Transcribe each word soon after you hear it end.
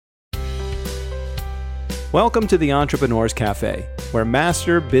Welcome to the Entrepreneur's Cafe, where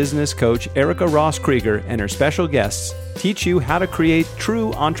master business coach Erica Ross-Krieger and her special guests teach you how to create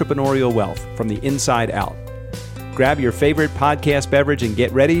true entrepreneurial wealth from the inside out. Grab your favorite podcast beverage and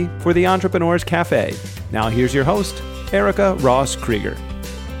get ready for the Entrepreneur's Cafe. Now here's your host, Erica Ross-Krieger.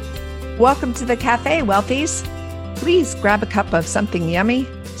 Welcome to the cafe, wealthies. Please grab a cup of something yummy,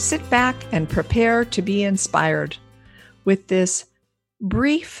 sit back, and prepare to be inspired with this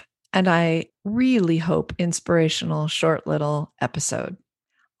brief and I really hope inspirational short little episode.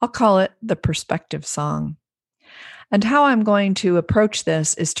 I'll call it the Perspective Song. And how I'm going to approach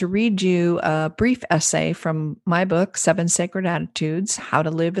this is to read you a brief essay from my book, 7 Sacred Attitudes, How to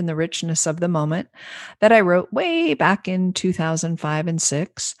Live in the Richness of the Moment, that I wrote way back in 2005 and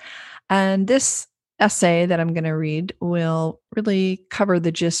 6. And this essay that I'm going to read will really cover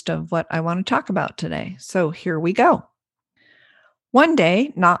the gist of what I want to talk about today. So here we go. One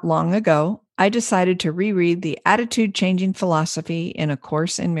day, not long ago, I decided to reread the attitude-changing philosophy in A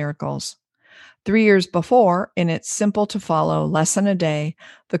Course in Miracles. 3 years before, in its simple-to-follow lesson a day,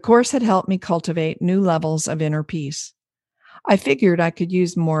 the course had helped me cultivate new levels of inner peace. I figured I could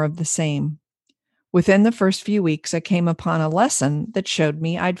use more of the same. Within the first few weeks, I came upon a lesson that showed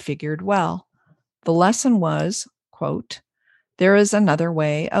me I'd figured well. The lesson was, quote, "There is another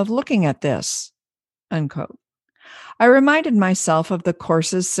way of looking at this," unquote. I reminded myself of the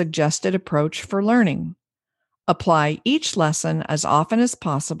course's suggested approach for learning. Apply each lesson as often as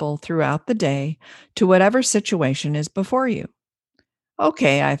possible throughout the day to whatever situation is before you.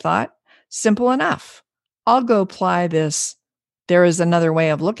 Okay, I thought, simple enough. I'll go apply this "there is another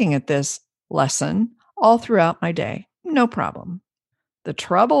way of looking at this" lesson all throughout my day. No problem. The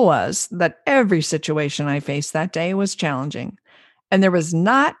trouble was that every situation I faced that day was challenging. And there was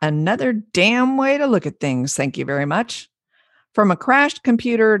not another damn way to look at things, thank you very much. From a crashed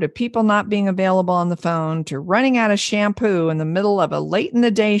computer to people not being available on the phone to running out of shampoo in the middle of a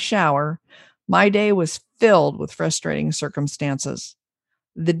late-in-the-day shower, my day was filled with frustrating circumstances.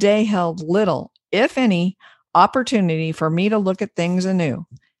 The day held little, if any, opportunity for me to look at things anew,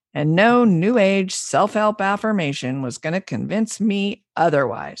 and no new age self-help affirmation was going to convince me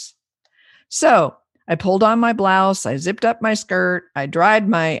otherwise. So, I pulled on my blouse, I zipped up my skirt, I dried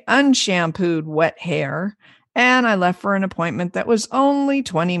my unshampooed wet hair, and I left for an appointment that was only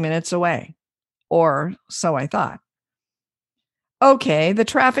 20 minutes away. Or so I thought. Okay, the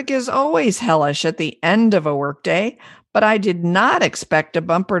traffic is always hellish at the end of a workday, but I did not expect a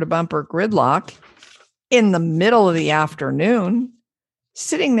bumper-to-bumper gridlock in the middle of the afternoon.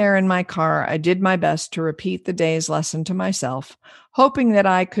 Sitting there in my car, I did my best to repeat the day's lesson to myself, hoping that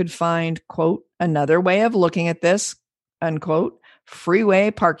I could find, quote, "another way of looking at this," unquote, freeway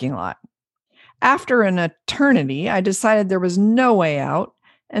parking lot. After an eternity, I decided there was no way out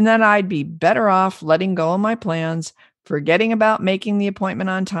and that I'd be better off letting go of my plans, forgetting about making the appointment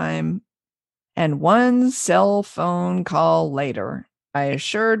on time. And one cell phone call later, I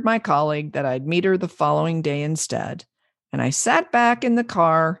assured my colleague that I'd meet her the following day instead. And I sat back in the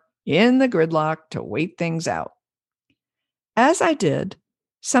car in the gridlock to wait things out. As I did,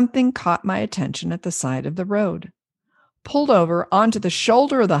 something caught my attention at the side of the road. Pulled over onto the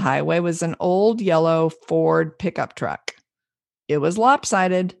shoulder of the highway was an old yellow Ford pickup truck. It was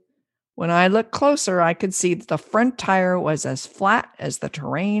lopsided. When I looked closer, I could see that the front tire was as flat as the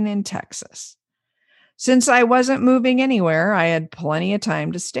terrain in Texas. Since I wasn't moving anywhere, I had plenty of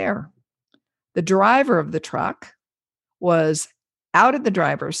time to stare. The driver of the truck was out of the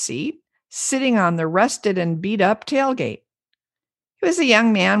driver's seat, sitting on the rusted and beat-up tailgate. He was a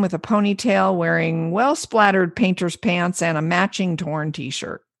young man with a ponytail, wearing well-splattered painter's pants and a matching torn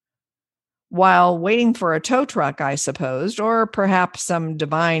t-shirt. While waiting for a tow truck, I supposed, or perhaps some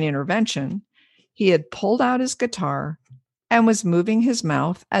divine intervention, he had pulled out his guitar and was moving his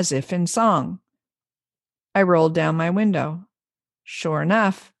mouth as if in song. I rolled down my window. Sure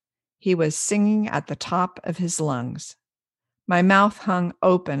enough, he was singing at the top of his lungs. My mouth hung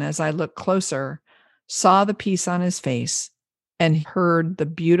open as I looked closer, saw the peace on his face, and heard the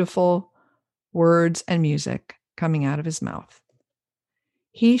beautiful words and music coming out of his mouth.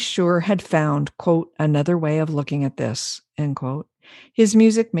 He sure had found, quote, "another way of looking at this," end quote. His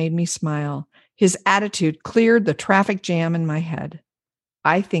music made me smile. His attitude cleared the traffic jam in my head.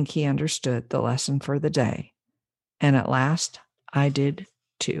 I think he understood the lesson for the day. And at last, I did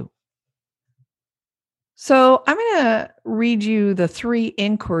too. So I'm going to read you the 3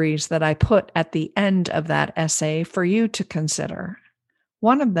 inquiries that I put at the end of that essay for you to consider.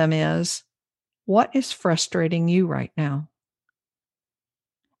 One of them is, what is frustrating you right now?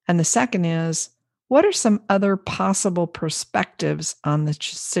 And the second is, what are some other possible perspectives on the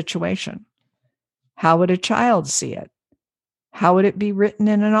situation? How would a child see it? How would it be written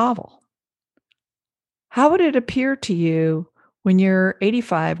in a novel? How would it appear to you when you're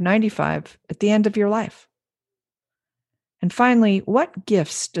 85, 95, at the end of your life? And finally, what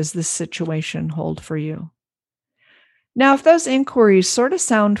gifts does this situation hold for you? Now, if those inquiries sort of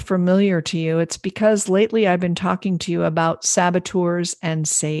sound familiar to you, it's because lately I've been talking to you about saboteurs and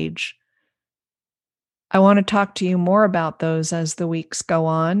sage. I want to talk to you more about those as the weeks go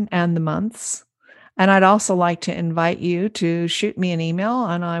on and the months. And I'd also like to invite you to shoot me an email,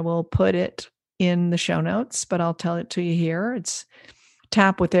 and I will put it in the show notes, but I'll tell it to you here. It's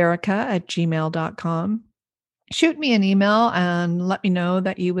tapwitherica@gmail.com. Shoot me an email and let me know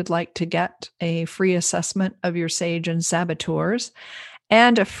that you would like to get a free assessment of your sage and saboteurs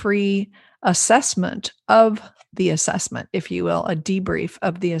and a free assessment of the assessment, if you will, a debrief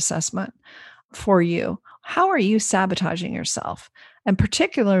of the assessment for you. How are you sabotaging yourself? And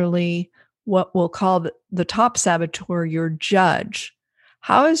particularly what we'll call the top saboteur, your judge.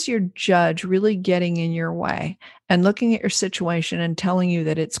 How is your judge really getting in your way and looking at your situation and telling you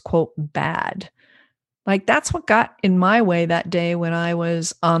that it's, quote, bad? Like, that's what got in my way that day when I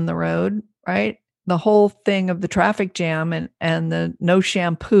was on the road, right? The whole thing of the traffic jam and the no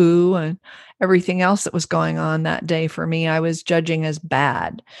shampoo and everything else that was going on that day for me, I was judging as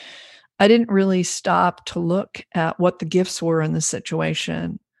bad. I didn't really stop to look at what the gifts were in the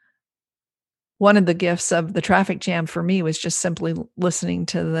situation. One of the gifts of the traffic jam for me was just simply listening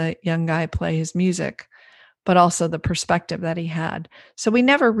to the young guy play his music, but also the perspective that he had. So we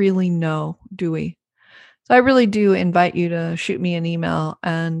never really know, do we? So I really do invite you to shoot me an email,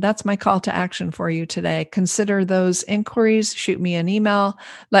 and that's my call to action for you today. Consider those inquiries, shoot me an email,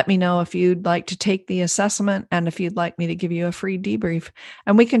 let me know if you'd like to take the assessment and if you'd like me to give you a free debrief.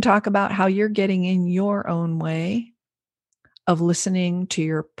 And we can talk about how you're getting in your own way of listening to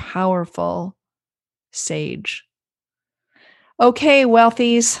your powerful sage. Okay,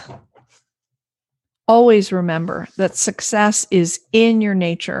 wealthies. Always remember that success is in your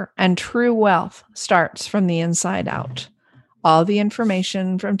nature and true wealth starts from the inside out. All the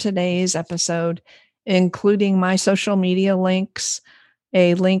information from today's episode, including my social media links,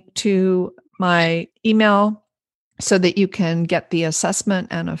 a link to my email so that you can get the assessment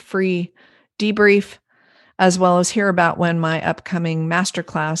and a free debrief, as well as hear about when my upcoming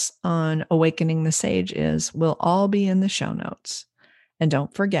masterclass on Awakening the Sage is, will all be in the show notes. And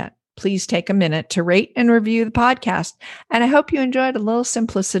don't forget, please take a minute to rate and review the podcast. And I hope you enjoyed a little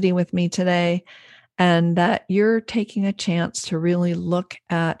simplicity with me today and that you're taking a chance to really look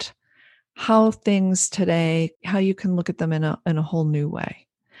at how things today, how you can look at them in a whole new way.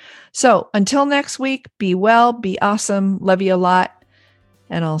 So until next week, be well, be awesome, love you a lot,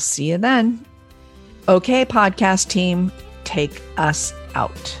 and I'll see you then. Okay, podcast team, take us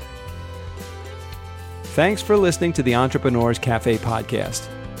out. Thanks for listening to the Entrepreneurs Cafe podcast.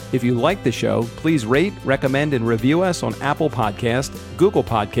 If you like the show, please rate, recommend, and review us on Apple Podcast, Google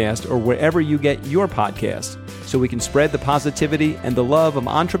Podcast, or wherever you get your podcasts, so we can spread the positivity and the love of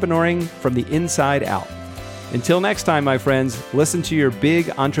entrepreneuring from the inside out. Until next time, my friends, listen to your big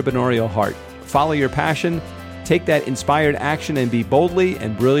entrepreneurial heart. Follow your passion, take that inspired action, and be boldly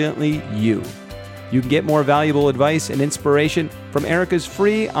and brilliantly you. You can get more valuable advice and inspiration from Erica's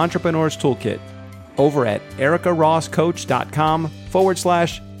free Entrepreneur's Toolkit over at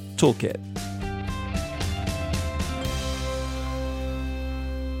ericarosscoach.com/toolkit.